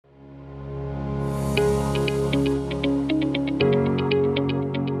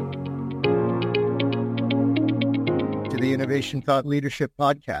Innovation Thought Leadership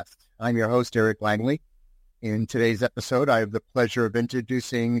Podcast. I'm your host, Eric Langley. In today's episode, I have the pleasure of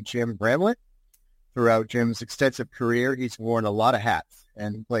introducing Jim Bramlett. Throughout Jim's extensive career, he's worn a lot of hats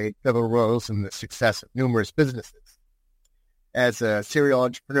and played pivotal roles in the success of numerous businesses. As a serial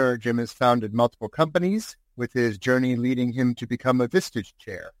entrepreneur, Jim has founded multiple companies, with his journey leading him to become a Vistage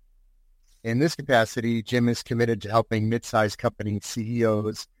Chair. In this capacity, Jim is committed to helping mid-sized company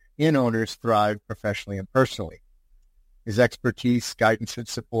CEOs and owners thrive professionally and personally. His expertise, guidance, and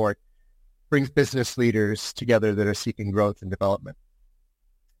support brings business leaders together that are seeking growth and development.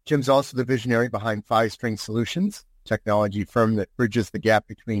 Jim's also the visionary behind Five String Solutions, technology firm that bridges the gap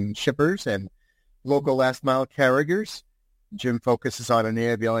between shippers and local last-mile carriers. Jim focuses on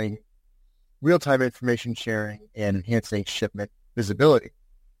enabling real-time information sharing and enhancing shipment visibility.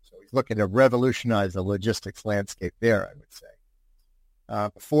 So he's looking to revolutionize the logistics landscape there, I would say.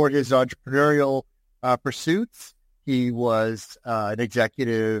 Before his entrepreneurial pursuits, he was an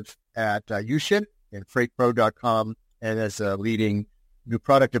executive at UShip and FreightPro.com and as a leading new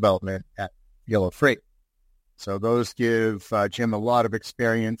product development at Yellow Freight. So those give Jim a lot of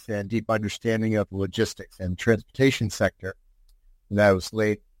experience and deep understanding of the logistics and transportation sector. And that was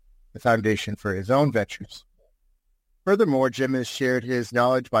laid the foundation for his own ventures. Furthermore, Jim has shared his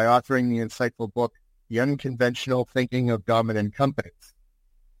knowledge by authoring the insightful book, The Unconventional Thinking of Dominant Companies.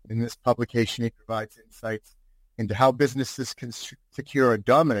 In this publication, he provides insights into how businesses can secure a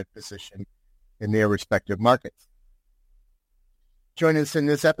dominant position in their respective markets. Join us in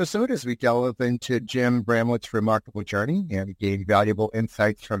this episode as we delve into Jim Bramlett's remarkable journey and gain valuable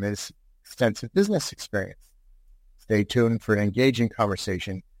insights from his extensive business experience. Stay tuned for an engaging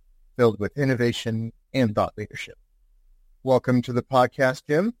conversation filled with innovation and thought leadership. Welcome to the podcast,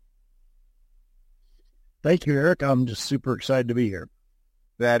 Jim. Thank you, Eric. I'm just super excited to be here.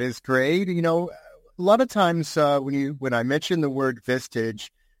 That is great. You know, a lot of times when I mention the word Vistage,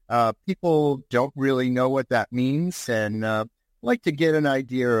 people don't really know what that means, and like to get an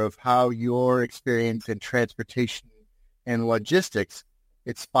idea of how your experience in transportation and logistics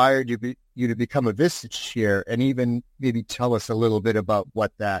inspired you to become a Vistage Chair, and even maybe tell us a little bit about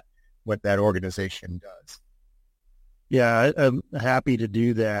what that organization does. Yeah, I'm happy to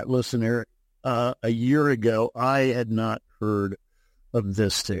do that. Listen, Eric, a year ago, I had not heard of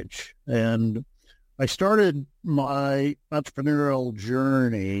Vistage, and I started my entrepreneurial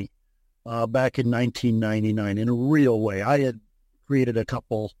journey back in 1999 in a real way. I had created a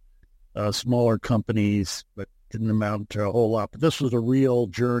couple smaller companies, but didn't amount to a whole lot. But this was a real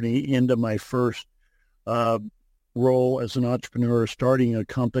journey into my first role as an entrepreneur, starting a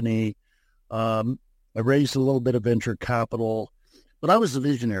company. I raised a little bit of venture capital, but I was a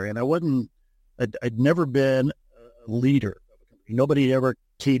visionary, and I'd never been a leader. Nobody ever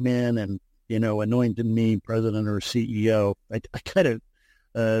came in and, anointed me president or CEO. I kind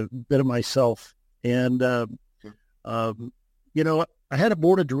of bit of myself. And, I had a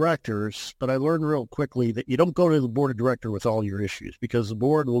board of directors, but I learned real quickly that you don't go to the board of director with all your issues, because the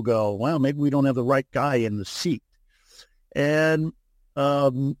board will go, well, maybe we don't have the right guy in the seat. And,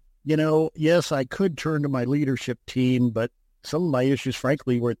 yes, I could turn to my leadership team, but some of my issues,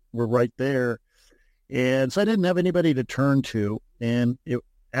 frankly, were right there. And so I didn't have anybody to turn to, and it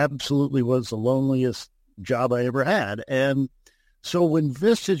absolutely was the loneliest job I ever had. And so when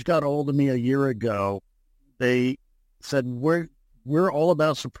Vistage got a hold of me a year ago, they said, we're all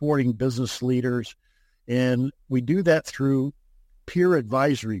about supporting business leaders, and we do that through peer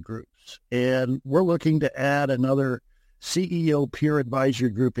advisory groups. And we're looking to add another CEO peer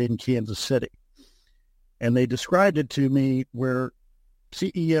advisory group in Kansas City. And they described it to me where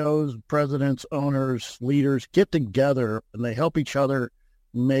CEOs, presidents, owners, leaders get together and they help each other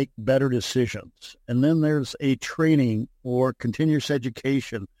make better decisions. And then there's a training or continuous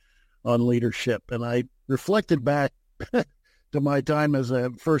education on leadership. And I reflected back to my time as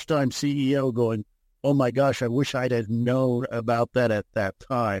a first-time CEO going, oh my gosh, I wish I'd have known about that at that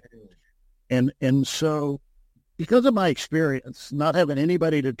time. And so because of my experience, not having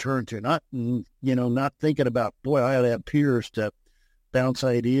anybody to turn to, not thinking about, boy, I ought to have peers to bounce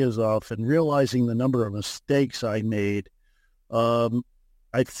ideas off, and realizing the number of mistakes I made,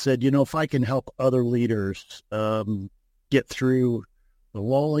 I said, if I can help other leaders get through the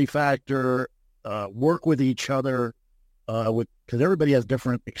lonely factor, work with each other, because everybody has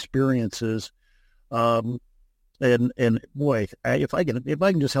different experiences, and boy, if I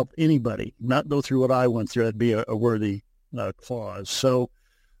can just help anybody not go through what I went through, that'd be a worthy cause. So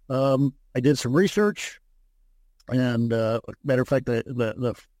I did some research. And matter of fact,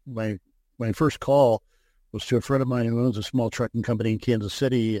 my first call was to a friend of mine who owns a small trucking company in Kansas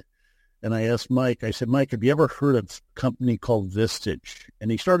City, And I asked Mike, I said, Mike, have you ever heard of a company called Vistage? And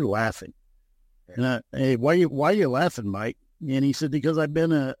he started laughing. And hey, why are you laughing, Mike? And he said, because I've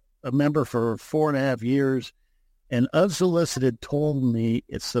been a member for 4.5 years, and unsolicited told me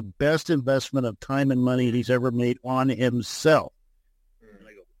it's the best investment of time and money he's ever made on himself. And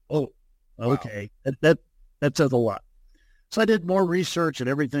I go, oh, okay. Wow. That says a lot. So I did more research, and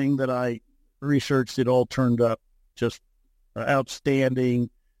everything that I researched, it all turned up just outstanding.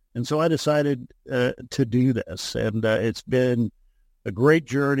 And so I decided to do this. And it's been a great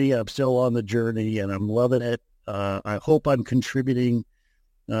journey. I'm still on the journey, and I'm loving it. I hope I'm contributing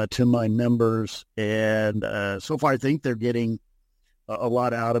to my members. And so far, I think they're getting a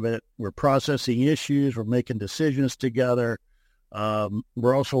lot out of it. We're processing issues. We're making decisions together.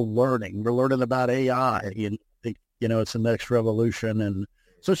 We're also learning. We're learning about AI. And I think, it's the next revolution. And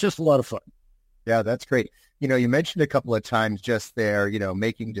so it's just a lot of fun. Yeah, that's great. You mentioned a couple of times just there,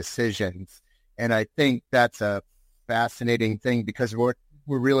 making decisions. And I think that's a fascinating thing, because what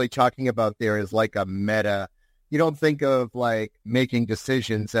we're really talking about there is like a meta. You don't think of like making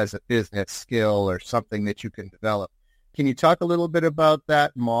decisions as a business skill or something that you can develop. Can you talk a little bit about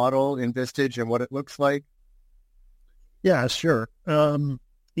that model in Vistage and what it looks like? Yeah, sure.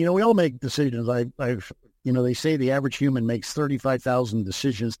 We all make decisions. They say the average human makes 35,000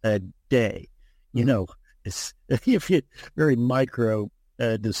 decisions a day. It's very micro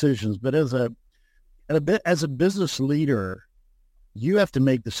decisions, but as a business leader, you have to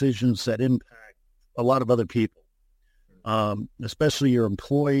make decisions that impact a lot of other people, especially your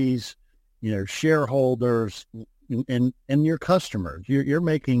employees, shareholders, and your customers. You're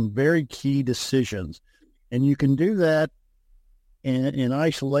making very key decisions, and you can do that in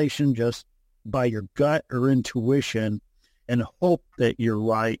isolation just by your gut or intuition and hope that you're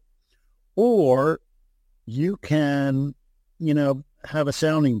right. Or you can, have a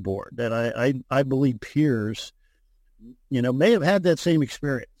sounding board that I believe peers, may have had that same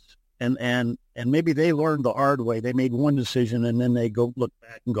experience. And maybe they learned the hard way. They made one decision, and then they go look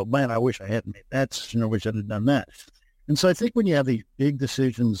back and go, man, I wish I hadn't made that decision. I wish I'd have done that. And so I think when you have these big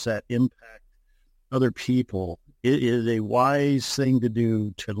decisions that impact other people, it is a wise thing to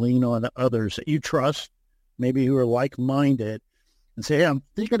do to lean on others that you trust, maybe who are like-minded, and say, hey, I'm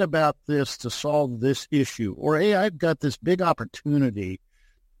thinking about this to solve this issue. Or, hey, I've got this big opportunity,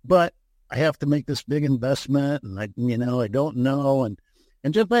 but I have to make this big investment, and I don't know.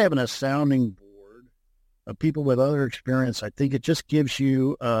 And just by having a sounding board of people with other experience, I think it just gives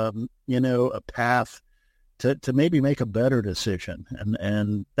you, a path to maybe make a better decision.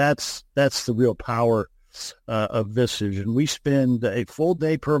 And that's the real power of Vistage. And we spend a full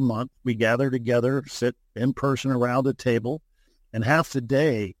day per month. We gather together, sit in person around a table, and half the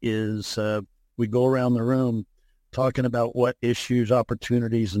day is we go around the room talking about what issues,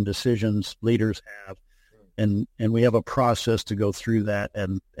 opportunities, and decisions leaders have. And we have a process to go through that,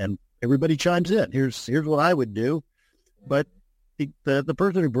 and everybody chimes in. Here's what I would do. But the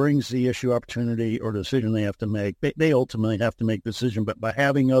person who brings the issue, opportunity, or decision they have to make, they ultimately have to make the decision. But by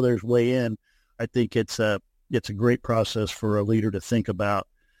having others weigh in, I think it's a great process for a leader to think about,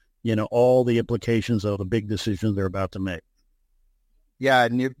 all the implications of the big decisions they're about to make. Yeah,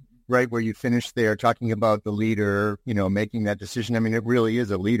 and you're right where you finished there, talking about the leader, making that decision. I mean, it really is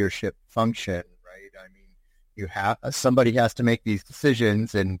a leadership function, right? I mean, somebody has to make these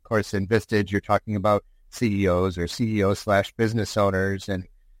decisions, and of course, in Vistage, you're talking about CEOs or CEO/business owners, and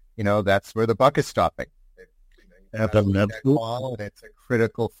that's where the buck is stopping. It's a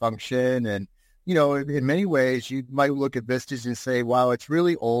critical function, and in many ways, you might look at Vistage and say, "Wow, it's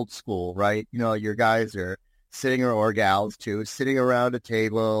really old school, right?" Your guys are sitting, or gals too, sitting around a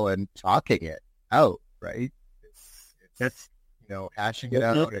table and talking it out, right? It's hashing it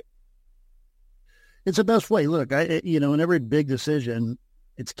out. It's the best way. Look, in every big decision,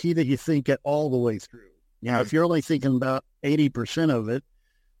 it's key that you think it all the way through. If you're only thinking about 80% of it,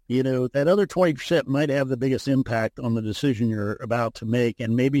 that other 20% might have the biggest impact on the decision you're about to make.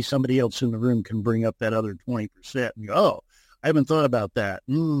 And maybe somebody else in the room can bring up that other 20% and go, oh, I haven't thought about that.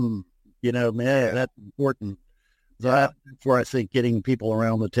 That's important. That's where I think getting people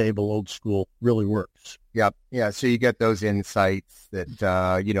around the table, old school, really works. Yep. Yeah. So you get those insights that,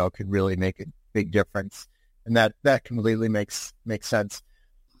 could really make a big difference. And that completely makes sense.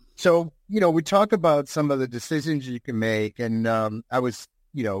 So, we talk about some of the decisions you can make. And I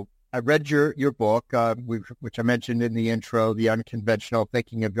read your book, which I mentioned in the intro, The Unconventional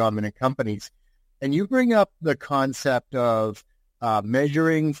Thinking of Government and Companies. And you bring up the concept of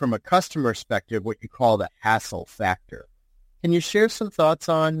measuring from a customer perspective what you call the hassle factor. Can you share some thoughts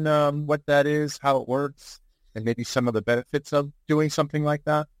on what that is, how it works, and maybe some of the benefits of doing something like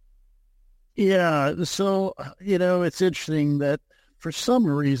that? Yeah. So, it's interesting that for some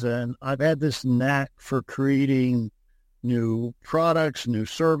reason, I've had this knack for creating new products, new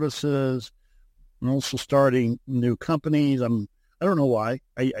services, and also starting new companies. I don't know why.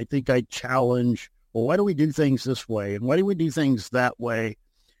 I think I challenge, well, why do we do things this way? And why do we do things that way?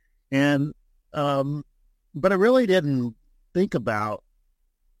 And, but I really didn't think about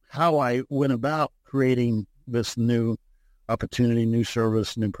how I went about creating this new opportunity, new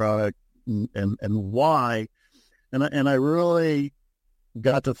service, new product, and why. And I really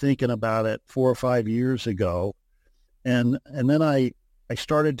got to thinking about it 4 or 5 years ago. And then I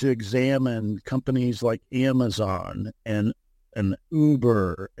started to examine companies like Amazon and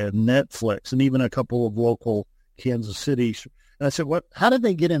Uber and Netflix and even a couple of local Kansas Cities. And I said, how did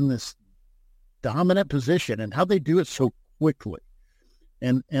they get in this dominant position and how they do it so quickly?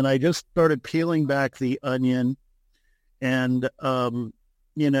 And I just started peeling back the onion, and,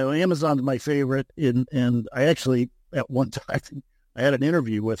 Amazon's my favorite. And I actually, at one time, I had an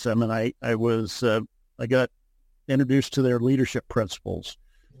interview with them, and I got introduced to their leadership principles.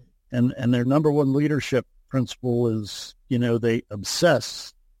 And their number one leadership principle is, they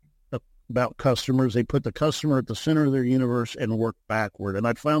obsess about customers. They put the customer at the center of their universe and work backward. And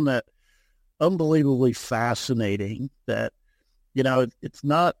I found that unbelievably fascinating that, it's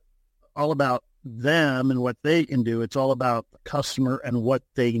not all about them and what they can do. It's all about the customer and what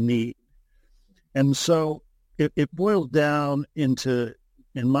they need. And so it boils down into,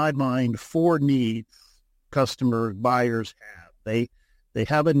 in my mind, 4 needs customers, buyers have. They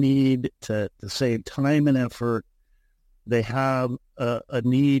have a need to save time and effort. They have a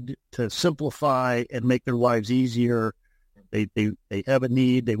need to simplify and make their lives easier. They have a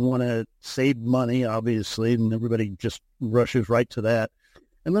need. They want to save money, obviously, and everybody just rushes right to that.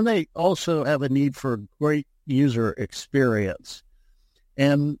 And then they also have a need for great user experience.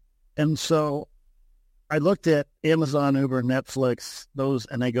 And so I looked at Amazon, Uber, Netflix, those,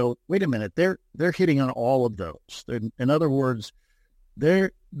 and I go, wait a minute, they're hitting on all of those. In other words,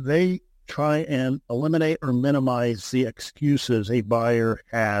 they try and eliminate or minimize the excuses a buyer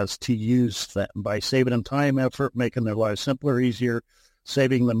has to use them by saving them time, effort, making their lives simpler, easier,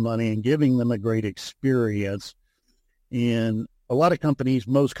 saving them money, and giving them a great experience. And a lot of companies,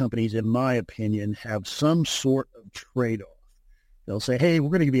 most companies, in my opinion, have some sort of trade-off. They'll say, hey,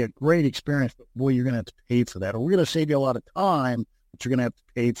 we're going to give you a great experience, but boy, you're going to have to pay for that. Or we're going to save you a lot of time, but you're going to have to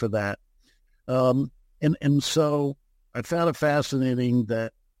pay for that. And so I found it fascinating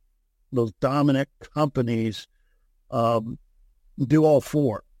that those dominant companies do all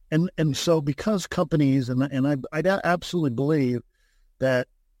 4. And so because companies, and I absolutely believe that,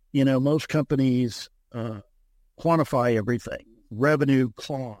 most companies quantify everything, revenue,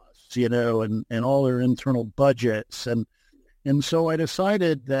 costs, and all their internal budgets. And so I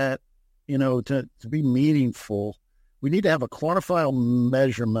decided that, to be meaningful, we need to have a quantifiable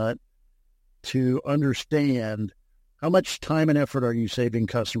measurement to understand how much time and effort are you saving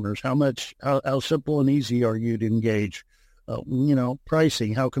customers? How simple and easy are you to engage?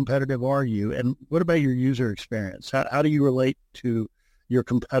 Pricing, how competitive are you? And what about your user experience? How do you relate to your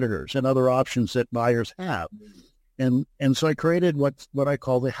competitors and other options that buyers have? And so I created what I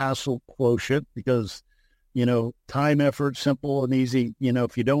call the hassle quotient because, time, effort, simple and easy.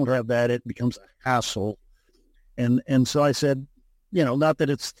 If you don't have that, it becomes a hassle. And so I said, not that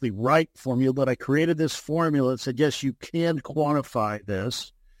it's the right formula, but I created this formula that said, yes, you can quantify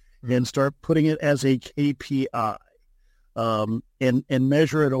this and start putting it as a KPI and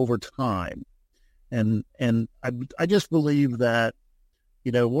measure it over time. And I just believe that,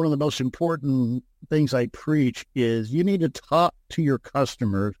 one of the most important things I preach is you need to talk to your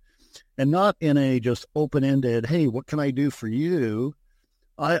customers and not in a just open-ended, hey, what can I do for you?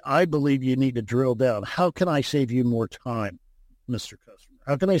 I believe you need to drill down. How can I save you more time, Mr. Customer?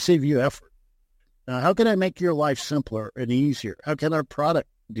 How can I save you effort? How can I make your life simpler and easier? How can our product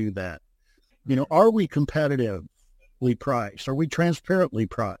do that? Are we competitively priced? Are we transparently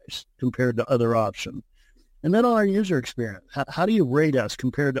priced compared to other options? And then on our user experience, how do you rate us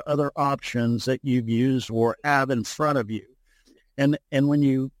compared to other options that you've used or have in front of you? And when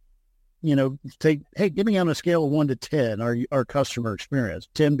you take, hey, give me on a scale of 1 to 10, our customer experience,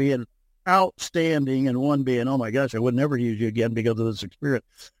 10 being outstanding and 1 being, oh my gosh, I would never use you again because of this experience.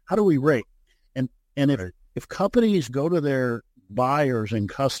 How do we rate? And if companies go to their buyers and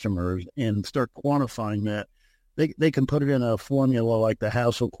customers and start quantifying that, they can put it in a formula like the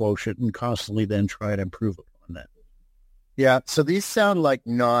hassle quotient and constantly then try to improve upon that. Yeah. So these sound like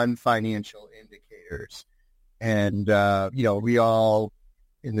non-financial indicators. And, we all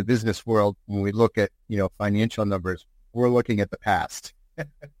in the business world, when we look at, financial numbers, we're looking at the past,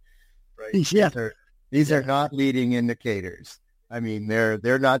 right? Yeah. These are not leading indicators. I mean,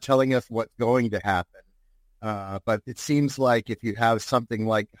 they're not telling us what's going to happen. But it seems like if you have something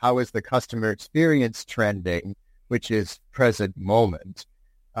like how is the customer experience trending, which is present moment,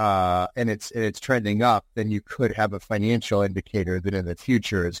 and it's trending up, then you could have a financial indicator that in the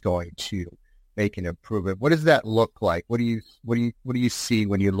future is going to make an improvement. What does that look like? What do you see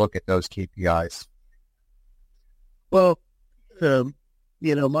when you look at those KPIs? Well,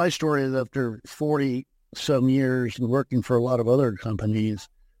 my story is after 40 some years and working for a lot of other companies,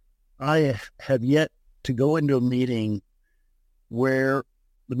 I have yet to go into a meeting where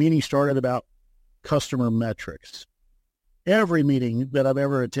the meeting started about customer metrics. Every meeting that I've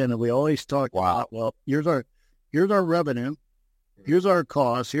ever attended, we always talk about, well, here's our revenue, here's our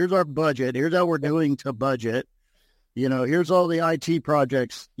costs, here's our budget, here's how we're doing to budget, here's all the IT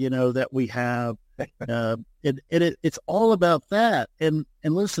projects, that we have. It's all about that. And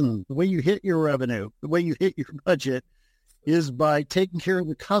listen, the way you hit your revenue, the way you hit your budget is by taking care of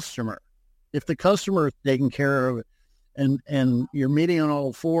the customer. If the customer is taken care of and you're meeting on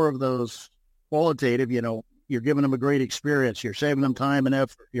all four of those qualitative, you're giving them a great experience. You're saving them time and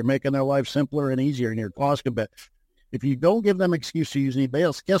effort. You're making their life simpler and easier and your cost a bit. If you don't give them excuse to use anybody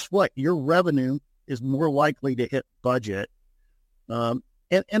else, guess what? Your revenue is more likely to hit budget. And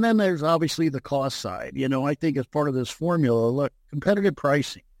then there's obviously the cost side. I think as part of this formula, look, competitive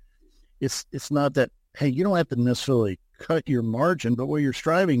pricing. It's not that, hey, you don't have to necessarily cut your margin, but what you're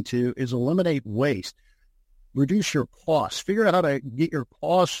striving to is eliminate waste, reduce your costs, figure out how to get your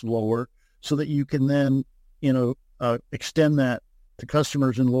costs lower so that you can then, extend that to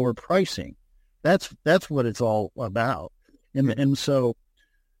customers in lower pricing. That's what it's all about. And so,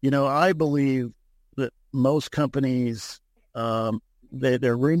 I believe that most companies,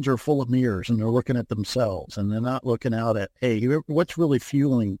 their rooms are full of mirrors and they're looking at themselves and they're not looking out at, hey, what's really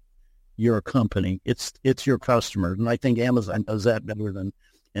fueling your company? It's your customers. And I think Amazon does that better than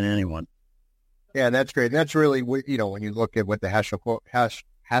anyone. Yeah, that's great. That's really, when you look at what the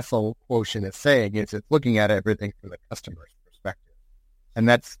hassle quotient is saying, it's looking at everything from the customer's perspective. And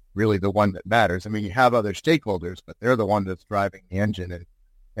that's really the one that matters. I mean, you have other stakeholders, but they're the one that's driving the engine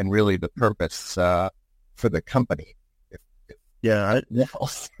and really the purpose for the company. Yeah.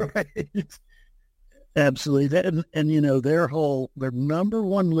 Right. Absolutely. And their number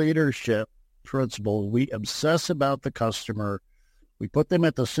one leadership principle, we obsess about the customer. We put them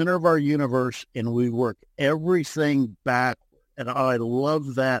at the center of our universe and we work everything back. And I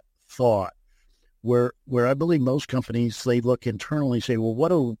love that thought where I believe most companies, they look internally and say,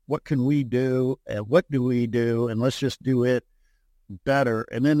 well, what can we do? And what do we do? And let's just do it better.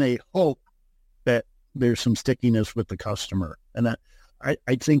 And then they hope that there's some stickiness with the customer. And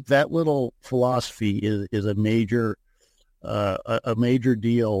I think that little philosophy is a major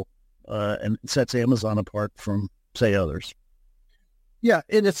deal and sets Amazon apart from, say, others. Yeah,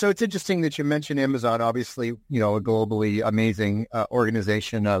 so it's interesting that you mentioned Amazon. Obviously, a globally amazing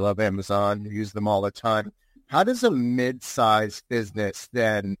organization. I love Amazon. Use them all the time. How does a mid-sized business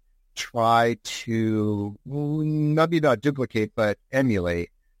then try to maybe not duplicate but emulate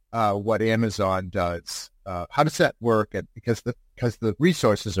what Amazon does? How does that work? Because the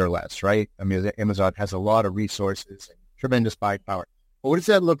resources are less, right? I mean, Amazon has a lot of resources and tremendous buying power. But what does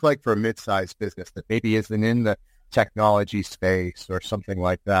that look like for a mid-sized business that maybe isn't in the technology space or something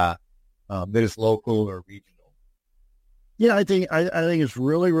like that, that is local or regional? Yeah, I think it's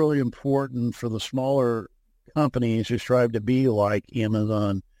really, really important for the smaller companies who strive to be like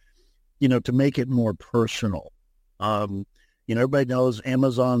Amazon, to make it more personal. Everybody knows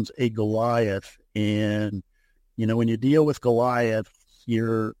Amazon's a Goliath, and when you deal with Goliath,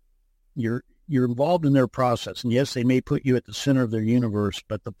 you're involved in their process. And yes, they may put you at the center of their universe,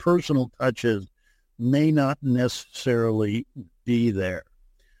 but the personal touches may not necessarily be there.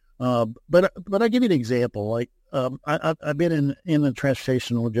 But I'll give you an example. Like I've been in the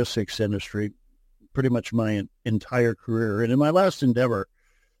transportation and logistics industry pretty much my entire career, and in my last endeavor,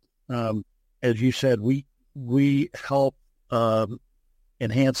 as you said, we help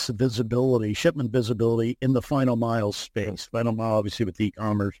enhance the visibility, shipment visibility in the final mile space. Final mile, obviously, with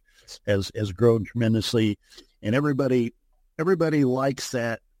e-commerce has grown tremendously, and everybody likes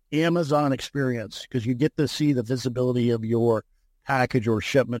that Amazon experience because you get to see the visibility of your package or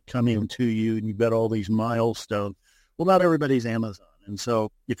shipment coming to you, and you've got all these milestones. Well, not everybody's Amazon, and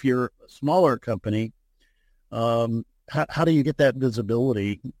so if you're a smaller company, how do you get that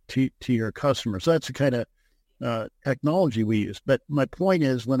visibility to your customers? So that's the kind of technology we use. But my point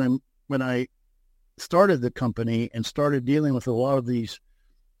is, when I started the company and started dealing with a lot of these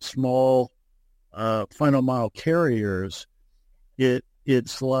small final mile carriers,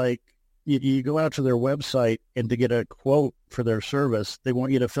 it's like you go out to their website, and to get a quote for their service, they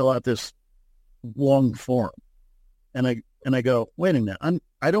want you to fill out this long form. And I go, wait a minute,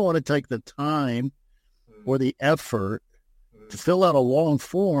 I don't want to take the time or the effort to fill out a long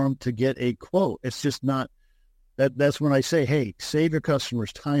form to get a quote. It's just not that. That's when I say, hey, save your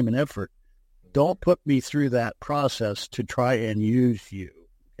customers time and effort. Don't put me through that process to try and use you.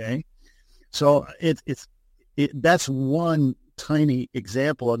 Okay. So that's one tiny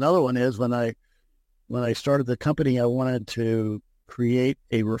example. Another one is when I started the company, I wanted to create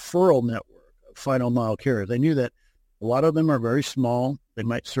a referral network of final mile carriers. I knew that a lot of them are very small. They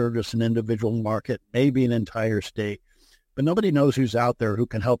might serve just an individual market, maybe an entire state, but nobody knows who's out there who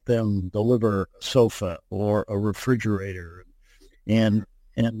can help them deliver a sofa or a refrigerator. And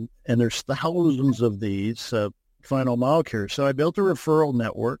there's thousands of these final mile carriers. So I built a referral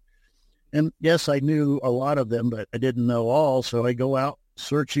network. And yes, I knew a lot of them, but I didn't know all. So I go out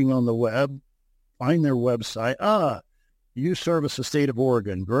searching on the web, find their website. You service the state of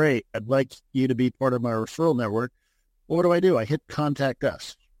Oregon. Great. I'd like you to be part of my referral network. What do? I hit Contact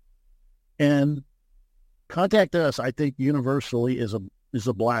Us. And Contact Us, I think universally is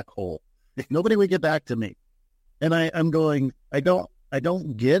a black hole. Nobody would get back to me. And I'm going, I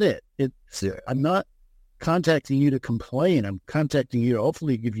don't get it. I'm not contacting you to complain. I'm contacting you to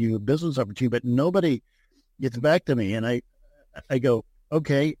hopefully give you a business opportunity, but nobody gets back to me. And I go,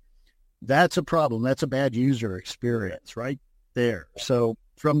 okay, that's a problem. That's a bad user experience right there. So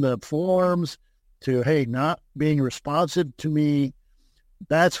from the forms to, hey, not being responsive to me,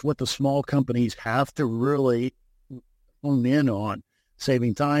 that's what the small companies have to really hone in on,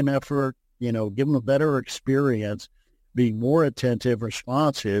 saving time, effort, give them a better experience, being more attentive,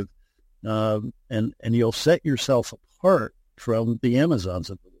 responsive, and you'll set yourself apart from the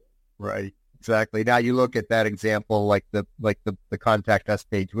Amazons of the world. Right. Exactly. Now you look at that example, like the Contact Us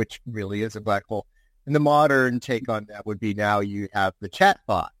page, which really is a black hole. And the modern take on that would be now you have the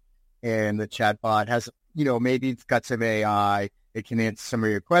chatbot, and the chatbot has, maybe it's got some AI, it can answer some of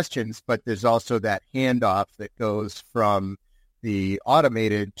your questions, but there's also that handoff that goes from the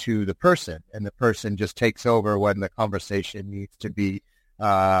automated to the person, and the person just takes over when the conversation needs to be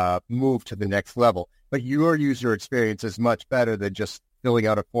moved to the next level. But your user experience is much better than just filling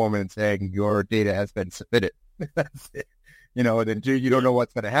out a form and saying your data has been submitted. That's it. And then you don't know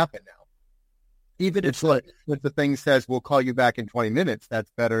what's going to happen now. Even if the thing says, we'll call you back in 20 minutes, that's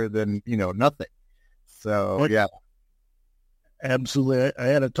better than, nothing. So, yeah. Absolutely. I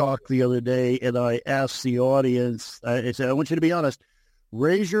had a talk the other day, and I asked the audience, I said, I want you to be honest.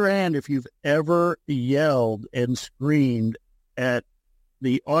 Raise your hand if you've ever yelled and screamed at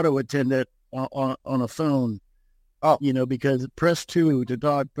the auto attendant on a phone. Oh, because press 2 to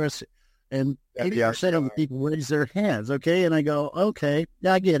talk, and 80% of the people raise their hands. Okay. And I go, okay,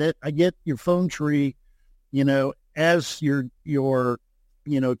 I get it. I get your phone tree, as your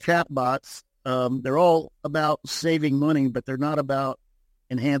chatbots. They're all about saving money, but they're not about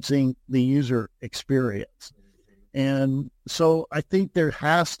enhancing the user experience. And so I think there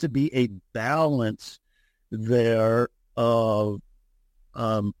has to be a balance there of,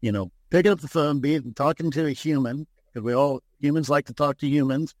 picking up the phone, talking to a human, because humans like to talk to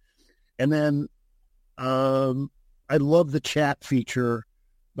humans. And then I love the chat feature,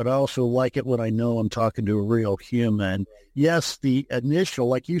 but I also like it when I know I'm talking to a real human. Yes, the initial,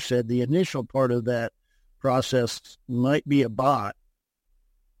 like you said, the initial part of that process might be a bot,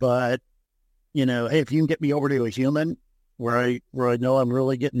 but, hey, if you can get me over to a human where I know I'm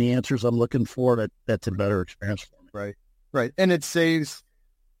really getting the answers I'm looking for, that's a better experience for me. Right. And it saves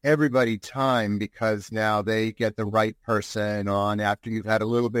everybody time, because now they get the right person on after you've had a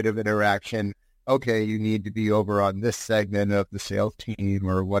little bit of interaction. Okay, you need to be over on this segment of the sales team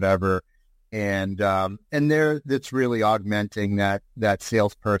or whatever. And that's really augmenting that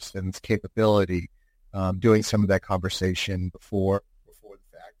salesperson's capability, doing some of that conversation before the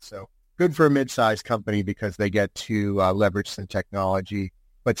fact. So good for a mid-sized company, because they get to leverage some technology,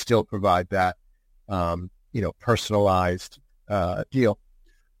 but still provide that, personalized deal.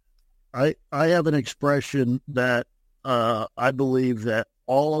 I have an expression that I believe that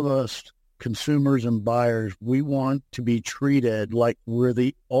all of us consumers and buyers, we want to be treated like we're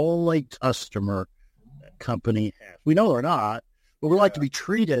the only customer that company has. We know we're not, but we like to be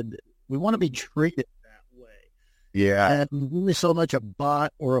treated. We want to be treated that way. Yeah. And only so much a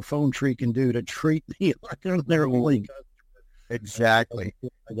bot or a phone tree can do to treat me like they're their only customer. Exactly.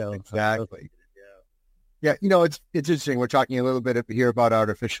 Exactly. Yeah, it's interesting. We're talking a little bit here about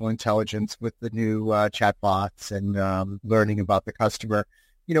artificial intelligence with the new chatbots and learning about the customer.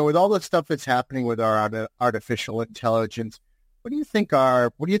 With all the stuff that's happening with our artificial intelligence, What do you think our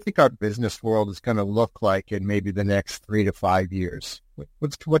business world is going to look like in maybe the next 3 to 5 years?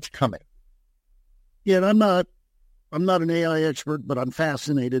 What's coming? Yeah, and I'm not an AI expert, but I'm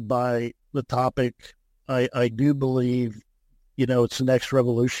fascinated by the topic. I do believe, it's the next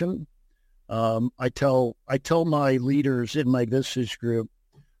revolution. I tell my leaders in my Vistage group,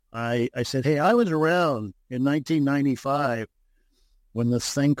 I said, hey, I was around in 1995 when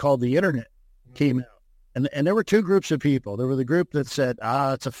this thing called the internet came out. And there were two groups of people. There was the group that said,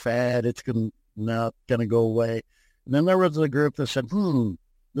 it's a fad. It's not going to go away. And then there was the group that said,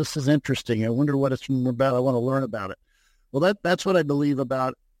 this is interesting. I wonder what it's about. I want to learn about it. Well, that's what I believe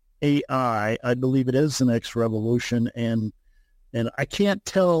about AI. I believe it is the next revolution. And I can't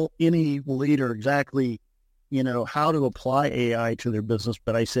tell any leader exactly, how to apply AI to their business.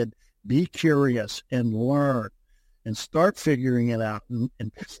 But I said, be curious and learn and start figuring it out.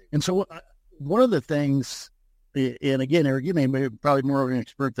 And so one of the things, and again, Eric, you may be probably more of an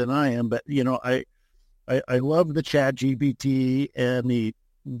expert than I am, but, I love the ChatGPT and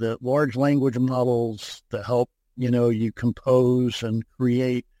the large language models to help, you compose and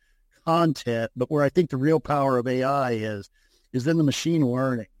create content. But where I think the real power of AI is in the machine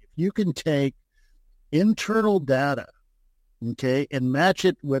learning. If you can take internal data, okay, and match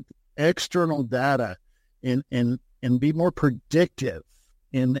it with external data and be more predictive,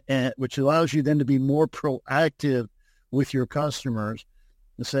 which allows you then to be more proactive with your customers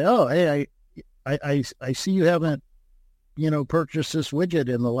and say, oh, hey, I see you haven't, purchased this widget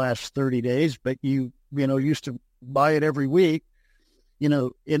in the last 30 days, but you used to buy it every week,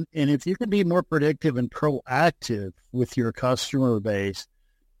 and if you can be more predictive and proactive with your customer base,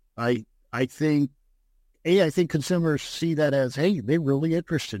 I think consumers see that as, hey, they're really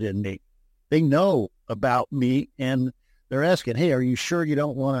interested in me. They know about me, and they're asking, hey, are you sure you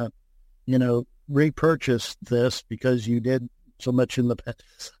don't want to, repurchase this because you did so much in the past?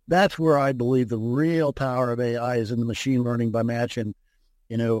 That's where I believe the real power of AI is in the machine learning by matching,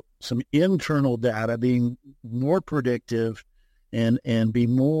 some internal data, being more predictive and be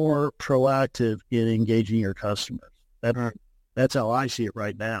more proactive in engaging your customers. That's how I see it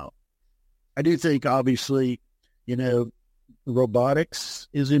right now. I do think, obviously, robotics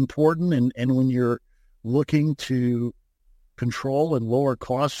is important. And when you're looking to control and lower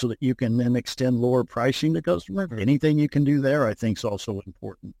costs so that you can then extend lower pricing to customers, anything you can do there, I think, is also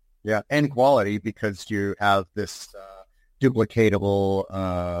important. Yeah, and quality, because you have this duplicatable,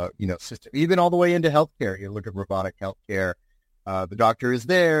 system, even all the way into healthcare. You look at robotic healthcare. The doctor is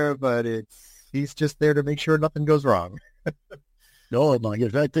there, but he's just there to make sure nothing goes wrong. No, my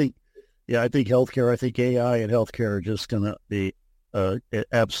goodness. I think healthcare, I think AI and healthcare are just going to be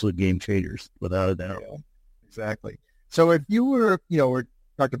absolute game changers, without a doubt. Yeah, exactly. So if you were, we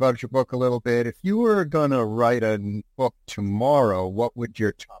talked about your book a little bit. If you were going to write a book tomorrow, what would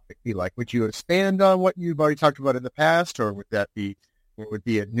your topic be like? Would you expand on what you've already talked about in the past, or would would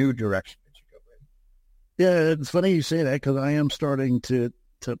be a new direction that you go in? Yeah, it's funny you say that, because I am starting to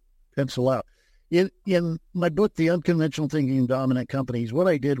pencil out. In my book, The Unconventional Thinking in Dominant Companies, what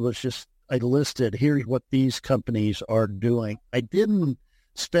I did was I listed, here's what these companies are doing. I didn't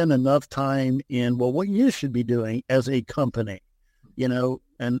spend enough time in, what you should be doing as a company,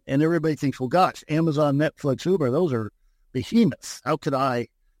 and everybody thinks, well, gosh, Amazon, Netflix, Uber, those are behemoths. How could I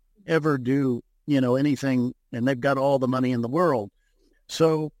ever do, anything? And they've got all the money in the world.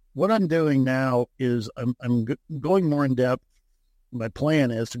 So what I'm doing now is I'm going more in depth. My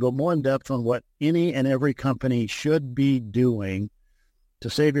plan is to go more in depth on what any and every company should be doing to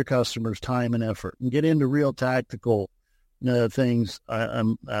save your customers time and effort, and get into real tactical things. How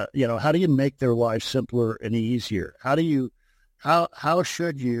do you make their lives simpler and easier? How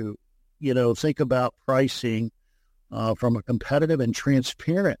should you, think about pricing from a competitive and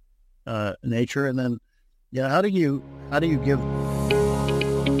transparent nature? And then, how do you give